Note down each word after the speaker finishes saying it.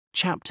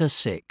Chapter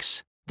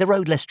 6. The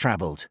Road Less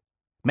Travelled.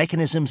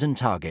 Mechanisms and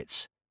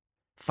Targets.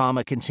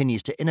 Pharma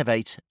continues to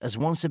innovate as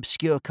once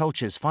obscure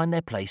cultures find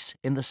their place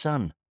in the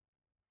sun.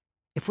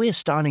 If we are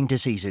styling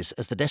diseases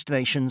as the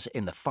destinations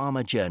in the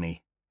pharma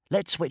journey,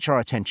 let's switch our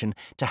attention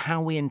to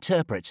how we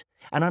interpret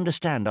and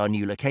understand our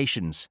new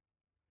locations.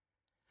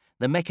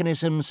 The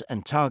mechanisms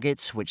and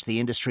targets which the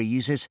industry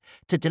uses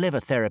to deliver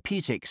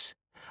therapeutics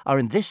are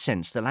in this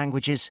sense the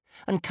languages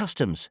and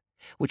customs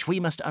which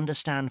we must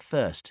understand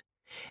first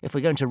if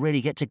we're going to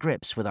really get to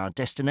grips with our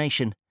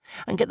destination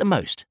and get the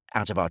most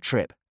out of our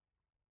trip.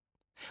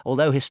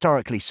 Although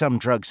historically some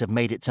drugs have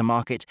made it to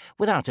market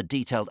without a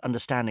detailed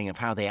understanding of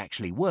how they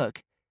actually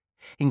work,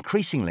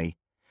 increasingly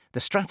the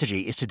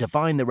strategy is to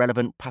divine the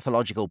relevant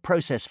pathological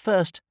process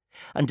first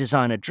and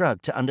design a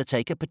drug to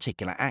undertake a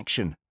particular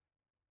action.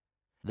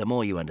 The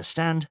more you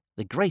understand,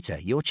 the greater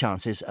your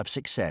chances of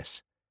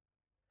success.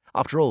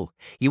 After all,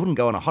 you wouldn't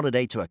go on a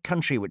holiday to a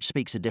country which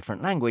speaks a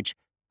different language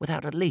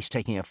without at least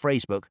taking a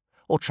phrasebook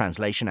or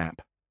translation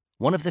app.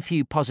 One of the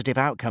few positive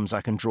outcomes I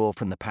can draw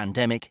from the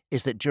pandemic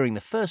is that during the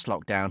first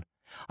lockdown,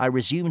 I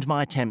resumed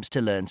my attempts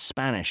to learn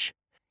Spanish,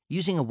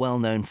 using a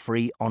well-known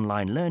free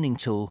online learning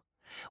tool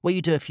where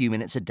you do a few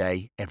minutes a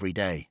day every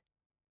day.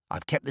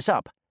 I've kept this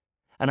up,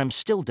 and I'm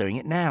still doing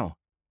it now.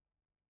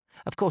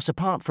 Of course,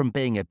 apart from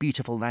being a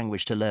beautiful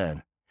language to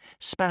learn,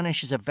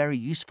 Spanish is a very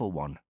useful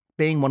one,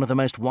 being one of the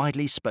most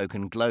widely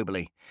spoken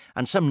globally,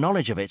 and some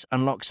knowledge of it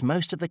unlocks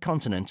most of the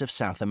continent of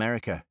South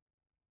America.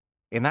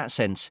 In that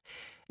sense,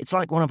 it's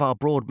like one of our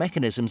broad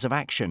mechanisms of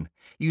action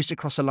used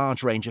across a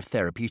large range of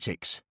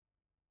therapeutics.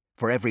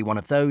 For every one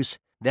of those,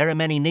 there are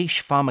many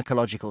niche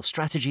pharmacological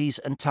strategies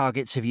and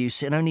targets of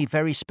use in only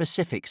very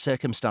specific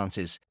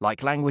circumstances,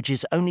 like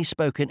languages only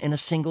spoken in a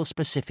single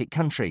specific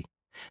country,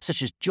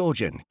 such as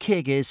Georgian,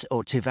 Kyrgyz,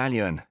 or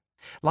Tuvaluan.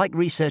 Like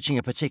researching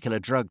a particular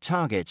drug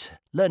target,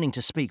 learning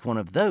to speak one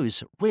of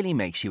those really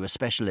makes you a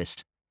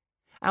specialist.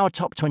 Our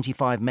top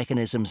 25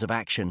 mechanisms of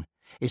action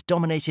is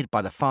dominated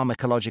by the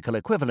pharmacological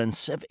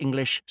equivalents of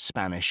English,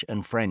 Spanish,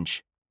 and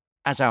French.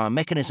 As our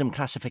mechanism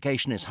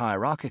classification is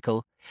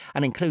hierarchical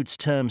and includes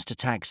terms to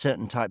tag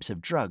certain types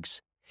of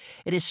drugs,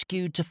 it is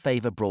skewed to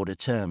favour broader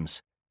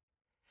terms.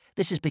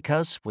 This is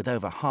because, with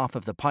over half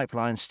of the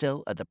pipeline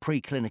still at the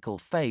preclinical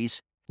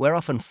phase, where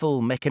often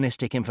full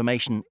mechanistic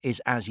information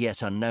is as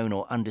yet unknown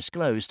or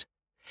undisclosed,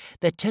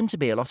 there tend to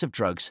be a lot of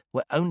drugs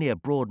where only a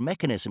broad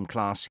mechanism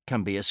class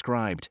can be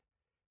ascribed.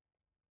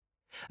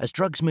 As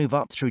drugs move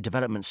up through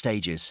development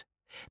stages,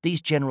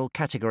 these general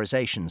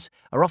categorizations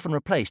are often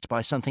replaced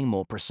by something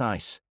more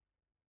precise.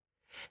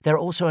 There are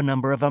also a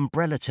number of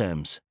umbrella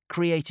terms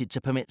created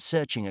to permit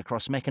searching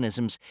across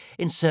mechanisms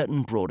in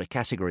certain broader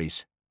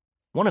categories.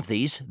 One of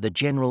these, the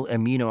general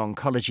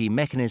immuno-oncology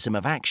mechanism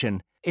of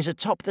action, is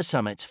atop the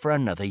summit for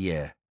another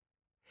year.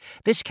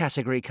 This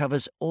category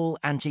covers all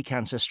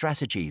anti-cancer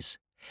strategies,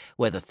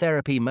 where the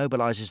therapy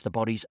mobilizes the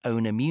body's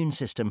own immune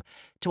system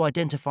to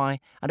identify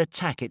and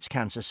attack its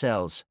cancer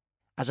cells,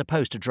 as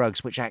opposed to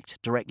drugs which act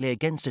directly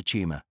against a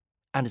tumor,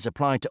 and is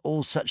applied to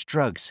all such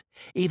drugs,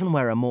 even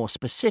where a more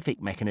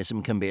specific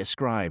mechanism can be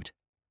ascribed.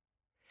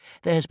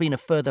 There has been a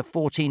further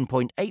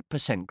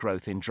 14.8%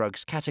 growth in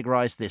drugs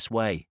categorized this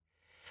way,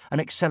 an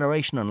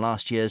acceleration on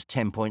last year's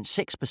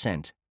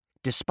 10.6%,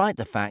 despite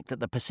the fact that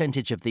the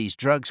percentage of these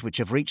drugs which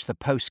have reached the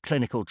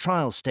post-clinical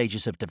trial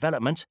stages of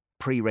development,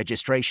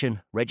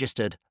 pre-registration,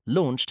 registered,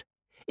 launched,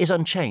 is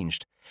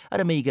unchanged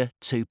at a meagre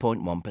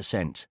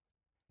 2.1%.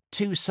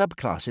 Two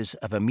subclasses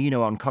of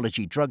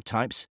immuno-oncology drug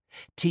types,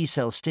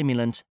 T-cell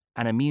stimulant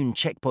and immune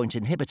checkpoint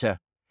inhibitor,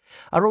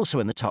 are also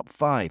in the top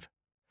 5,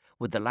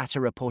 with the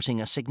latter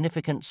reporting a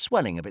significant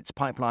swelling of its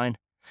pipeline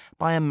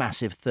by a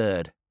massive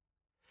third.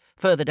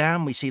 Further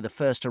down, we see the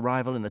first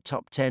arrival in the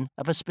top 10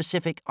 of a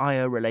specific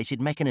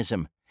IO-related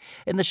mechanism,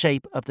 in the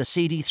shape of the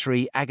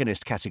CD3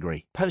 agonist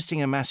category,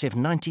 posting a massive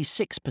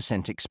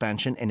 96%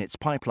 expansion in its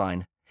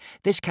pipeline.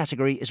 This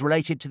category is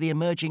related to the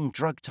emerging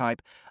drug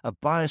type of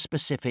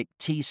biospecific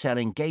T-cell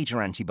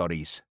engager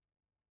antibodies.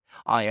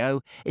 IO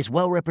is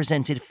well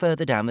represented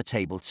further down the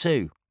table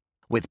too,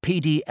 with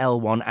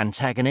PD-L1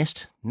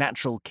 antagonist,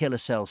 natural killer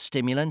cell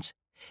stimulant,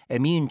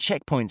 immune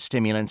checkpoint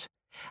stimulant,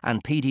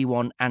 and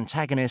PD-1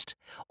 antagonist,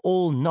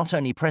 all not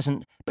only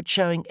present but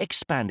showing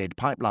expanded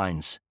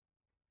pipelines.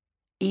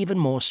 Even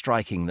more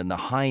striking than the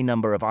high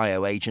number of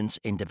IO agents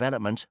in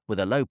development with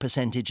a low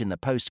percentage in the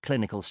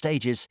post-clinical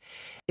stages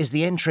is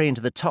the entry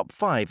into the top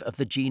 5 of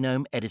the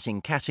genome editing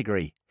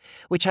category,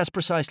 which has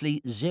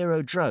precisely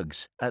 0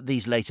 drugs at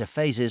these later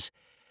phases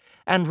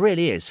and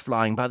really is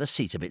flying by the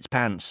seat of its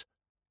pants.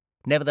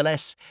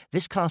 Nevertheless,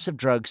 this class of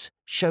drugs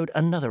showed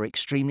another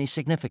extremely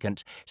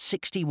significant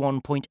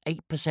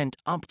 61.8%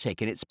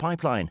 uptick in its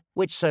pipeline,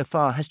 which so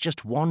far has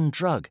just one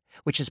drug,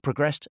 which has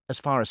progressed as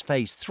far as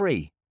Phase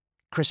 3.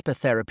 CRISPR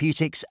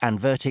Therapeutics and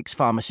Vertex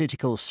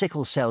Pharmaceuticals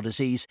sickle cell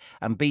disease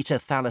and beta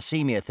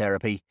thalassemia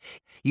therapy,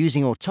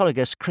 using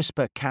autologous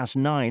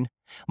CRISPR-Cas9,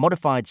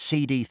 modified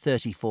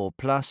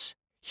CD34+,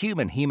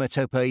 human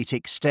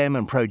hematopoietic stem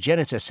and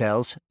progenitor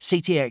cells,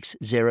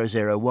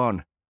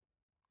 CTX001.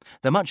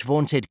 The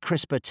much-vaunted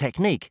CRISPR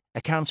technique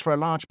accounts for a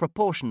large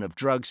proportion of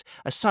drugs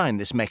assigned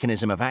this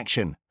mechanism of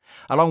action,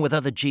 along with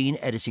other gene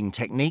editing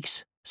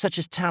techniques such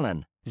as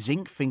TALEN,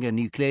 zinc finger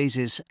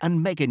nucleases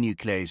and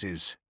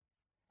meganucleases.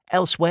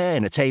 Elsewhere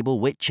in a table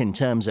which, in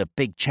terms of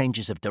big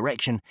changes of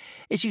direction,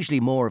 is usually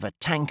more of a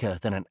tanker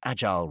than an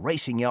agile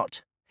racing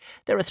yacht,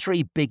 there are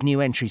 3 big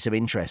new entries of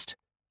interest.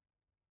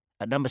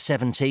 At number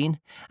 17,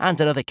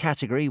 and another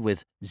category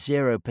with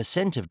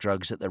 0% of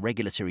drugs at the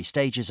regulatory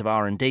stages of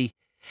R&D,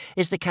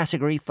 is the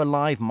category for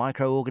live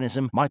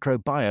microorganism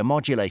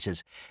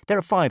microbiomodulators. There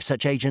are 5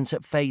 such agents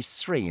at phase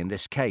 3 in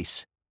this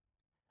case.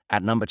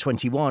 At number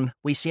 21,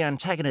 we see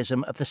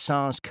antagonism of the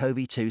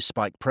SARS-CoV-2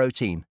 spike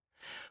protein,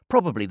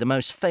 probably the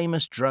most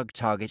famous drug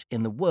target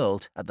in the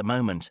world at the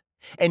moment,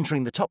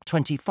 entering the top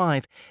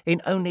 25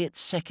 in only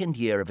its 2nd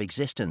year of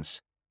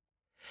existence.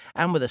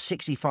 And with a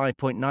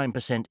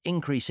 65.9%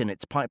 increase in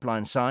its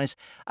pipeline size,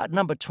 at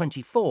number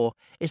 24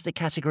 is the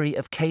category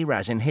of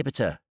KRAS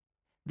inhibitor.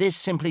 This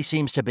simply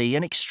seems to be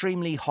an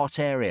extremely hot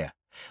area,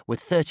 with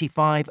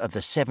 35 of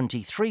the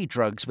 73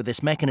 drugs with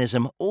this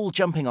mechanism all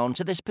jumping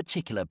onto this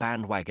particular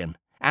bandwagon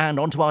and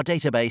onto our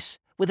database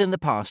within the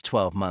past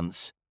 12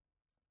 months.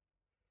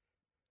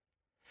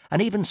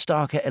 An even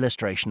starker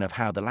illustration of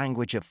how the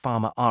language of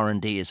pharma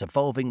R&D is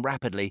evolving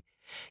rapidly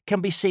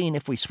can be seen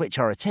if we switch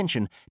our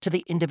attention to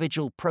the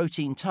individual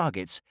protein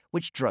targets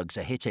which drugs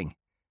are hitting.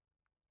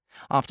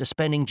 After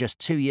spending just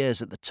 2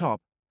 years at the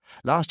top,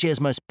 last year's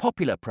most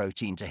popular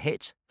protein to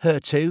hit,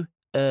 HER2,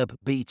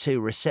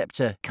 ERB-B2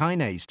 receptor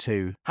kinase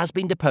 2, has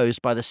been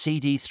deposed by the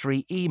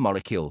CD3E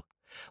molecule,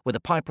 with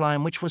a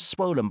pipeline which was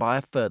swollen by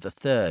a further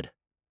third.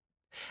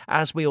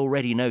 As we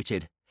already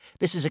noted,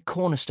 this is a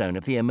cornerstone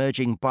of the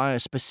emerging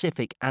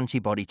biospecific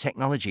antibody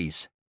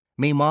technologies.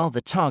 Meanwhile,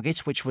 the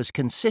target, which was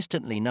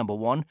consistently number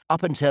 1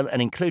 up until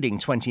and including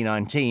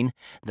 2019,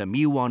 the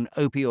mu1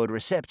 opioid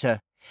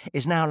receptor,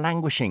 is now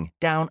languishing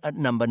down at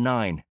number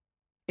 9.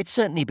 It's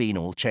certainly been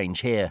all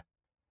change here.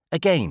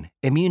 Again,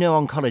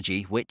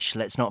 immuno-oncology, which,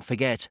 let's not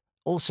forget,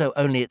 also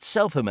only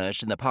itself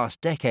emerged in the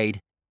past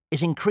decade,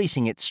 is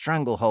increasing its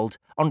stranglehold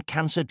on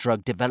cancer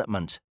drug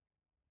development.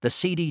 The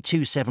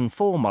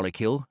CD274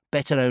 molecule,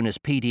 better known as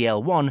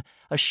PDL1,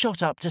 has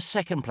shot up to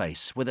 2nd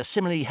place with a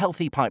similarly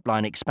healthy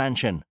pipeline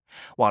expansion,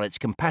 while its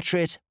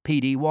compatriot,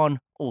 PD1,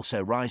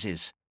 also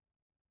rises.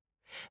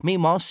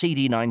 Meanwhile,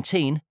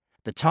 CD19,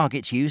 the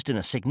target used in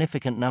a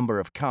significant number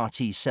of CAR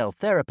T-cell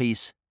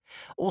therapies,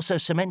 also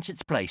cements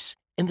its place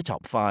in the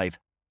top 5.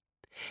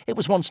 It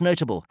was once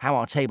notable how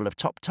our table of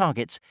top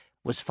targets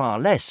was far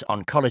less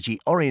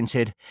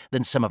oncology-oriented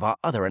than some of our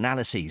other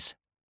analyses.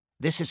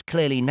 This has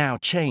clearly now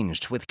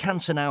changed, with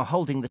cancer now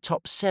holding the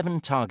top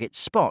 7 target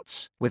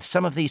spots, with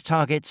some of these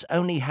targets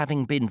only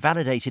having been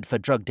validated for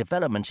drug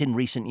development in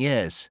recent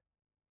years.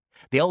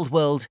 The old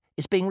world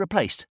is being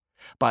replaced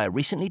by a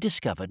recently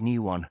discovered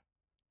new one.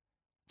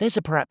 There's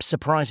a perhaps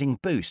surprising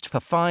boost for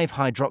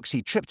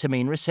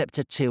 5-hydroxytryptamine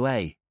receptor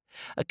 2A,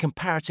 a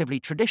comparatively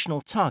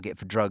traditional target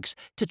for drugs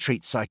to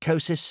treat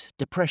psychosis,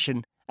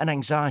 depression, and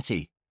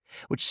anxiety,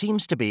 which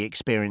seems to be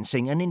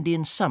experiencing an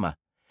Indian summer,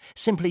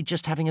 simply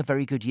just having a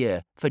very good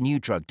year for new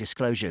drug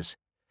disclosures,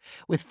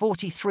 with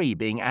 43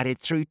 being added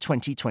through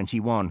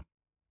 2021.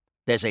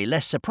 There's a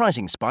less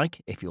surprising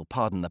spike, if you'll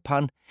pardon the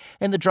pun,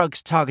 in the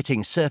drugs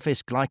targeting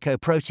surface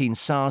glycoprotein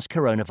SARS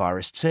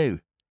coronavirus 2,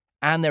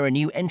 and there are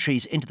new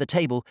entries into the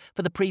table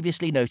for the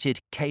previously noted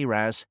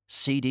KRAS,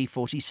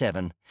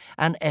 CD47,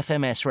 and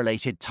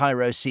FMS-related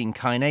tyrosine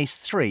kinase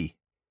 3.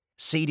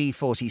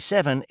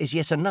 CD47 is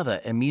yet another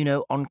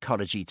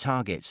immuno-oncology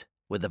target,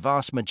 with the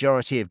vast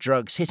majority of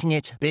drugs hitting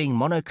it being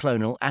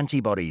monoclonal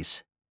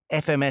antibodies.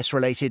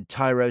 FMS-related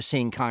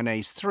tyrosine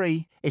kinase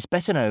 3 is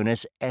better known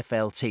as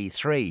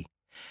FLT3,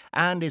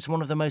 and is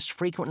one of the most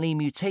frequently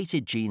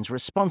mutated genes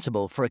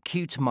responsible for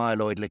acute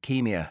myeloid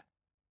leukemia.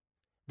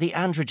 The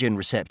androgen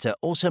receptor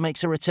also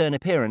makes a return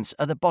appearance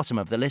at the bottom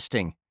of the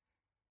listing,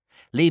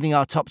 leaving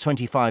our top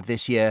 25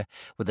 this year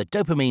with the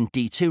dopamine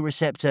D2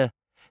 receptor,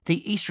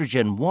 the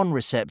estrogen 1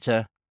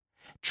 receptor,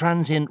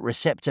 transient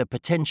receptor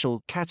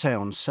potential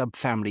cation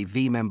subfamily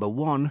V member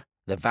 1,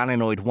 the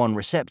valinoid 1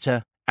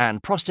 receptor,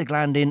 and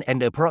prostaglandin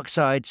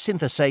endoperoxide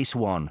synthasase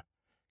 1.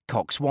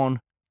 COX-1,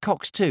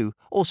 COX-2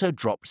 also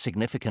dropped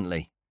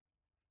significantly.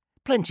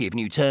 Plenty of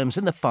new terms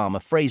in the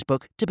pharma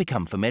phrasebook to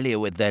become familiar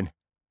with then.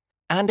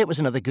 And it was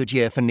another good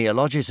year for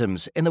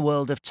neologisms in the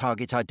world of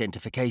target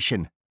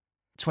identification.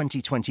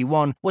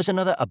 2021 was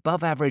another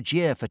above-average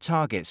year for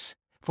targets,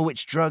 for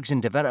which drugs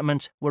in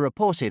development were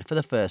reported for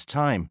the first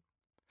time.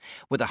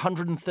 With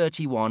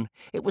 131,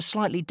 it was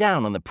slightly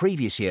down on the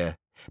previous year,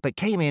 but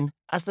came in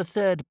as the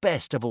 3rd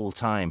best of all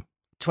time.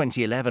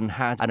 2011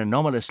 had an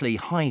anomalously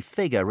high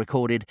figure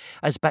recorded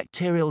as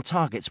bacterial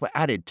targets were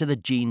added to the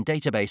gene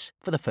database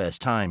for the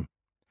first time.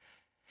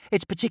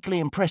 It's particularly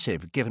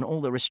impressive, given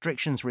all the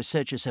restrictions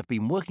researchers have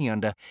been working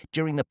under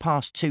during the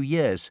past 2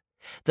 years,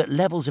 that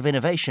levels of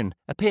innovation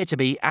appear to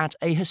be at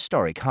a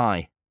historic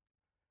high.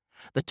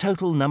 The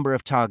total number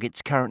of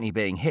targets currently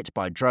being hit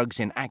by drugs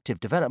in active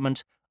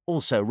development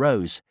also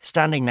rose,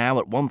 standing now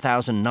at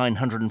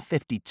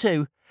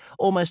 1,952,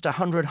 almost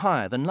 100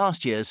 higher than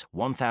last year's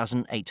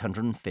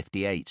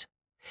 1,858.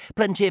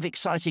 Plenty of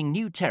exciting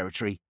new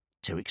territory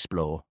to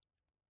explore.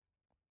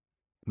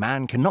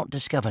 Man cannot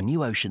discover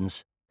new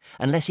oceans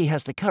unless he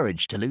has the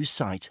courage to lose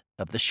sight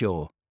of the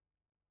shore.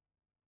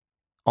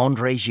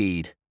 André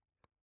Gide.